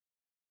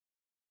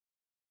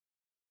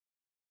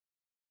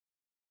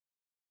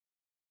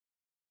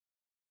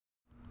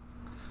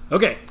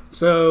Okay,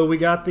 so we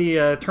got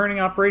the turning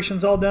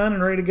operations all done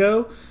and ready to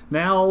go.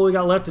 Now all we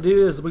got left to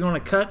do is we're going to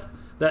cut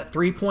that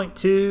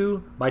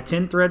 3.2 by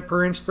 10 thread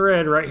per inch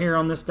thread right here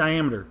on this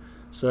diameter.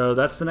 So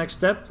that's the next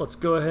step. Let's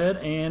go ahead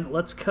and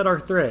let's cut our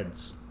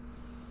threads.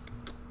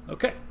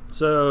 Okay,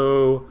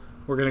 so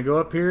we're going to go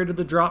up here to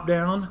the drop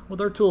down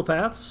with our tool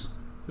paths.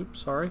 Oops,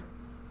 sorry.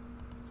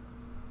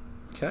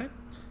 Okay,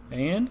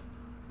 and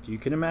if you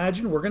can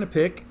imagine, we're going to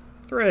pick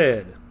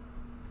thread.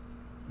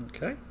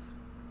 Okay.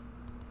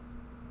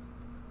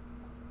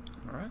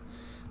 All right.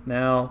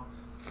 Now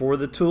for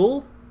the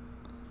tool,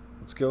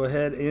 let's go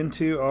ahead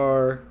into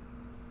our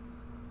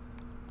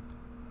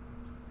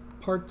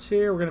parts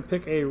here. We're going to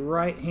pick a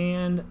right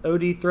hand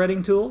OD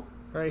threading tool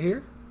right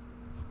here.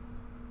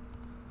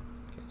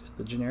 Okay, just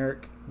the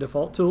generic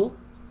default tool.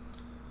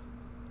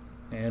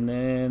 And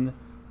then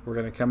we're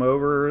going to come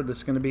over. This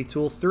is going to be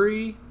tool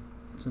 3.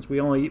 Since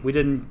we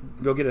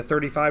didn't go get a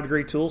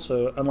 35-degree tool,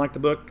 so unlike the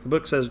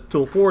book says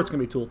tool 4, it's going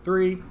to be tool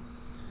 3.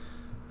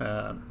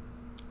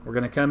 We're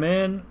going to come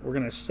in, we're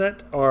going to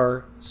set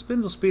our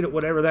spindle speed at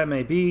whatever that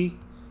may be.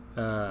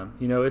 You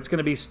know, it's going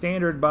to be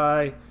standard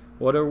by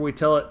whatever we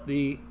tell it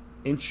the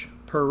inch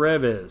per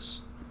rev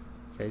is.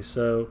 Okay,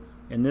 so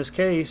in this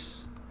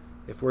case,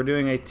 if we're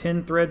doing a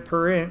 10 thread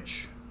per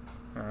inch,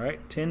 all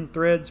right, 10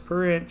 threads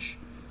per inch,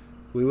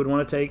 we would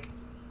want to take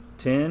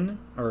 10,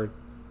 or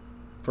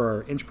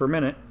for inch per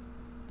minute,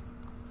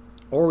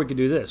 or we could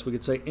do this. We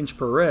could say inch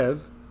per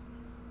rev.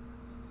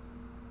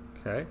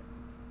 Okay,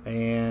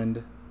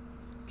 and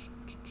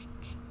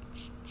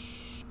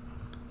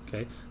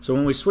okay, so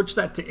when we switch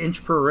that to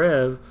inch per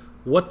rev,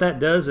 what that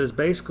does is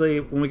basically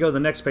when we go to the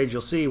next page,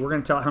 you'll see we're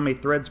going to tell it how many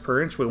threads per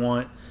inch we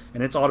want,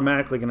 and it's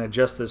automatically going to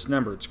adjust this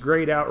number. It's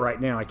grayed out right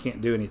now. I can't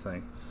do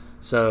anything.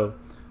 So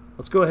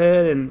let's go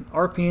ahead and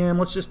RPM.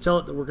 Let's just tell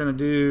it that we're going to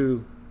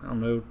do, I don't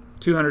know,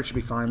 200 should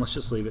be fine. Let's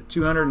just leave it.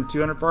 200 and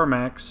 200 for our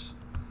max.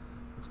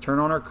 Let's turn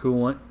on our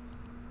coolant.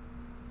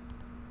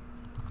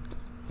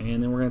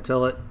 And then we're going to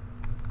tell it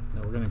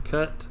that we're going to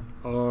cut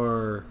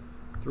our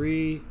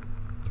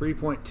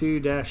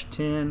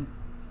 3.2-10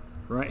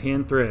 right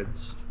hand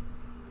threads.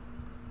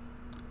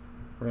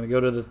 We're going to go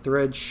to the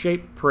thread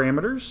shape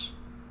parameters.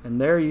 And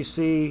there you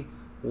see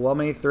how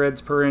many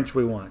threads per inch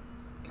we want.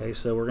 Okay,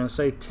 so we're going to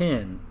say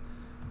 10.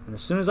 And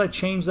as soon as I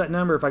change that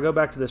number, if I go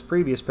back to this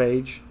previous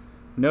page,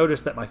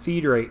 notice that my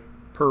feed rate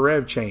per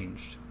rev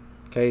changed.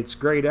 Okay, it's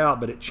grayed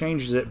out, but it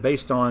changes it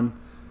based on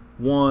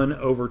 1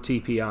 over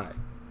TPI.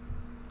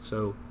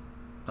 So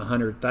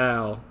 100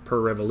 thou per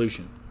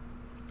revolution.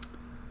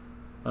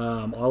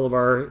 All of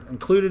our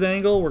included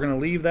angle, we're going to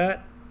leave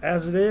that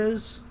as it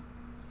is.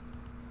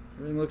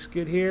 Everything looks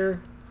good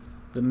here.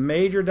 The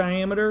major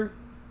diameter,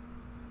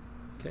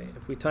 okay,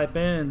 if we type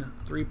in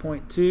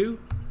 3.2,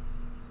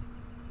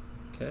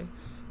 okay,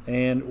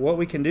 and what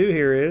we can do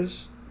here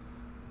is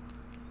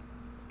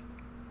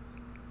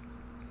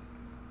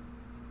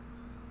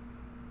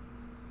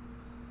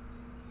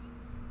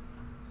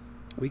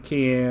we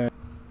can,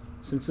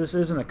 since this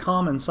isn't a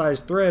common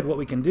size thread, what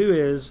we can do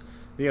is,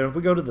 you know, if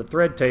we go to the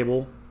thread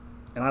table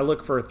and I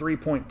look for a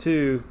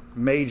 3.2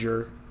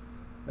 major,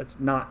 that's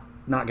not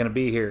going to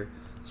be here.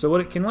 So what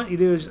it can let you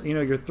do is, you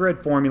know, your thread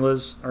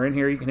formulas are in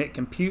here. You can hit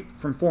compute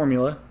from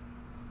formula.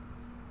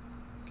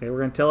 Okay, we're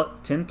going to tell it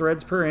 10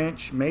 threads per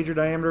inch, major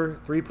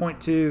diameter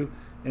 3.2,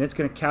 and it's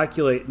going to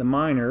calculate the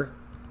minor.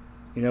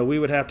 You know, we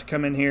would have to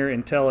come in here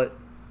and tell it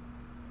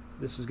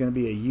this is going to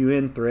be a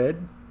UN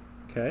thread.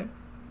 Okay,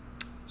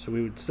 so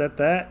we would set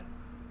that,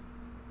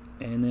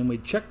 and then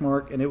we'd check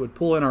mark, and it would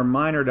pull in our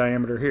minor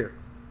diameter here.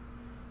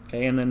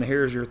 Okay, and then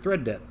here's your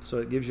thread depth. So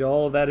it gives you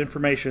all of that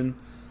information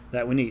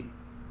that we need.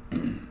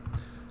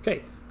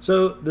 Okay,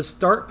 so the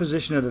start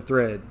position of the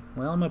thread.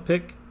 Well, I'm going to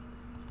pick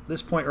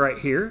this point right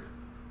here.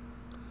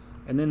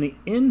 And then the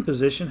end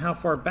position, how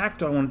far back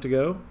do I want it to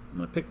go? I'm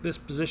going to pick this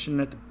position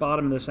at the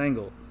bottom of this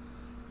angle.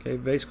 Okay,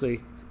 basically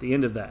at the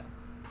end of that.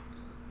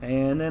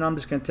 And then I'm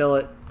just going to tell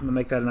it, I'm going to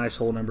make that a nice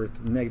whole number,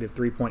 negative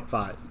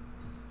 3.5.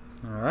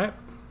 All right.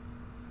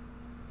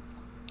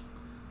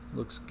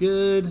 Looks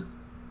good. I'm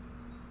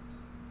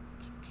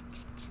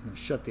going to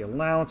shut the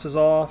allowances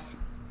off.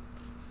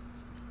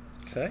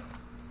 Okay.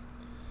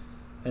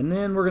 And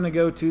then we're going to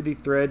go to the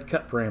thread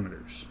cut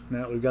parameters.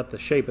 Now we've got the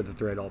shape of the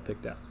thread all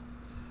picked out.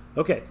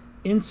 Okay,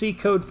 NC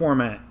code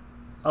format.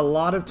 A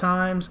lot of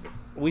times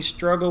we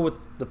struggle with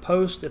the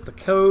post if the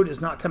code is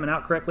not coming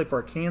out correctly for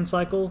a can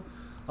cycle.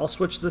 I'll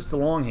switch this to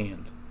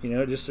longhand. You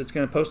know, it's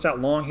going to post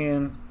out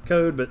longhand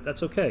code, but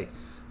that's okay.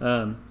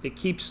 It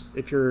keeps,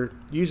 if you're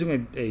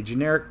using a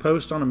generic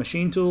post on a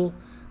machine tool,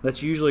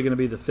 that's usually going to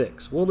be the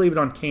fix. We'll leave it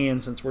on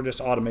can since we're just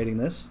automating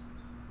this.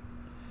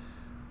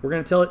 We're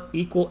going to tell it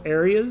equal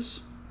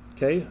areas.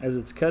 Okay, as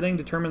it's cutting,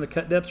 determine the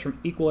cut depths from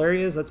equal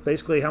areas. That's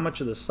basically how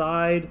much of the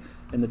side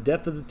and the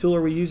depth of the tool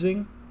are we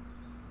using.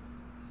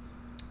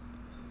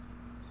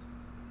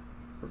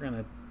 We're going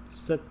to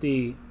set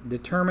the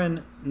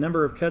determine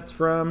number of cuts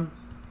from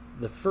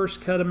the first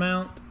cut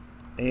amount,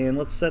 and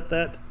let's set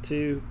that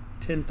to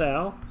 10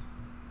 thou.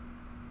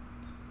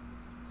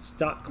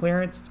 stock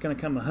clearance. It's going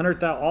to come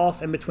 100th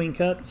off in between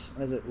cuts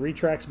as it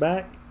retracts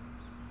back.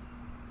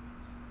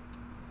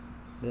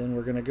 Then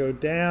we're going to go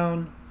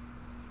down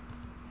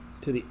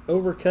to the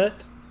overcut.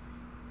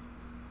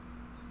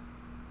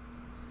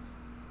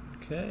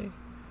 Okay,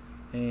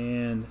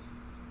 and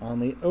on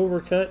the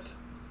overcut,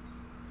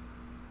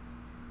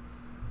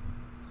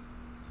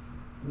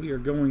 we are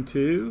going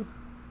to,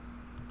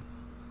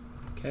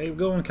 okay, we're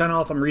going kind of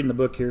off. I'm reading the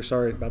book here,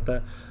 sorry about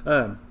that.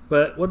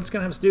 But what it's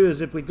going to have us do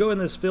is if we go in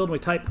this field and we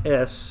type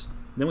S,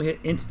 then we hit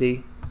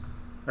entity,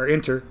 or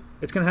enter,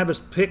 it's going to have us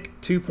pick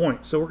 2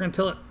 points. So we're going to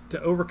tell it to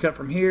overcut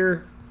from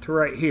here to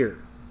right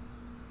here.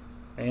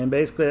 And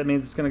basically that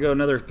means it's going to go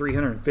another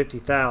 350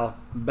 thou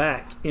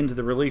back into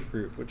the relief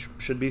groove, which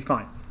should be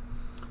fine.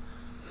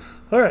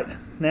 Alright,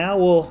 now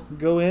we'll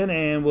go in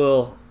and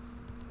we'll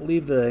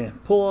leave the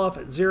pull off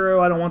at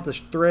 0. I don't want the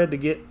thread to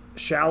get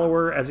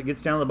shallower as it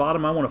gets down to the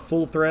bottom. I want a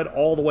full thread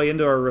all the way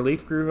into our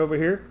relief groove over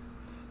here.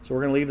 So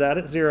we're going to leave that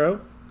at 0.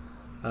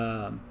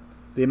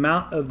 The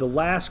amount of the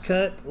last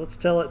cut, let's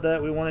tell it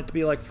that we want it to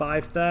be like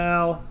 5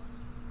 thou.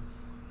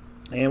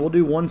 And we'll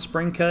do 1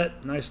 spring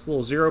cut, nice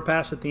little 0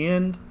 pass at the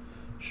end.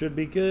 Should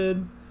be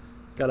good.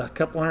 Got a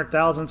couple hundred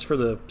thousandths for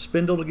the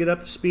spindle to get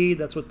up to speed.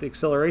 That's what the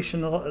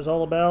acceleration is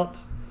all about.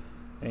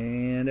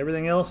 And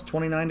everything else,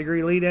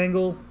 29-degree lead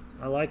angle.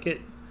 I like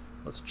it.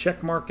 Let's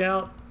check mark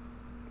out.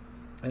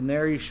 And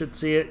there you should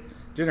see it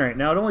generate.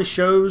 Now it only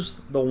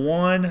shows the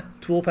 1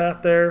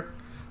 toolpath there,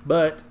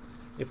 but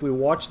if we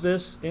watch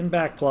this in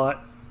backplot,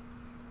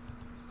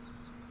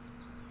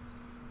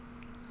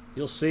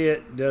 you'll see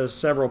it does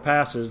several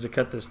passes to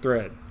cut this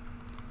thread.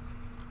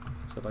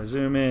 So if I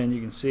zoom in, you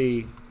can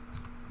see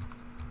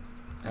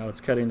how it's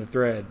cutting the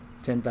thread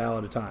 10 thou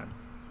at a time.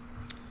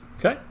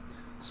 Okay,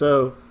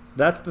 so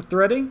that's the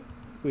threading.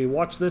 We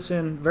watch this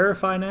in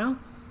Verify now.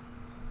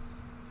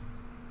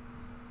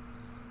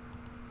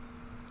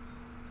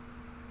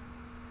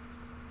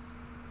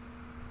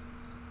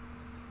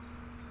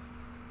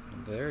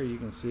 And there you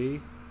can see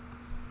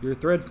your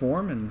thread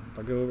form, and if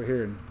I go over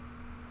here and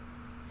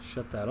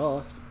shut that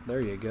off,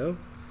 there you go.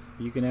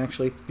 You can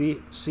actually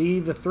see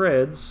the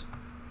threads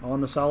on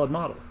the solid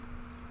model.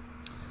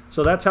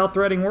 So that's how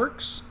threading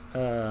works.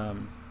 I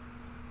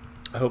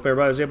hope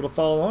everybody was able to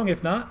follow along.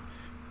 If not,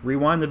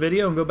 rewind the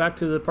video and go back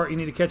to the part you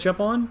need to catch up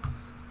on.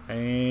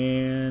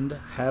 And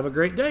have a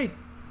great day.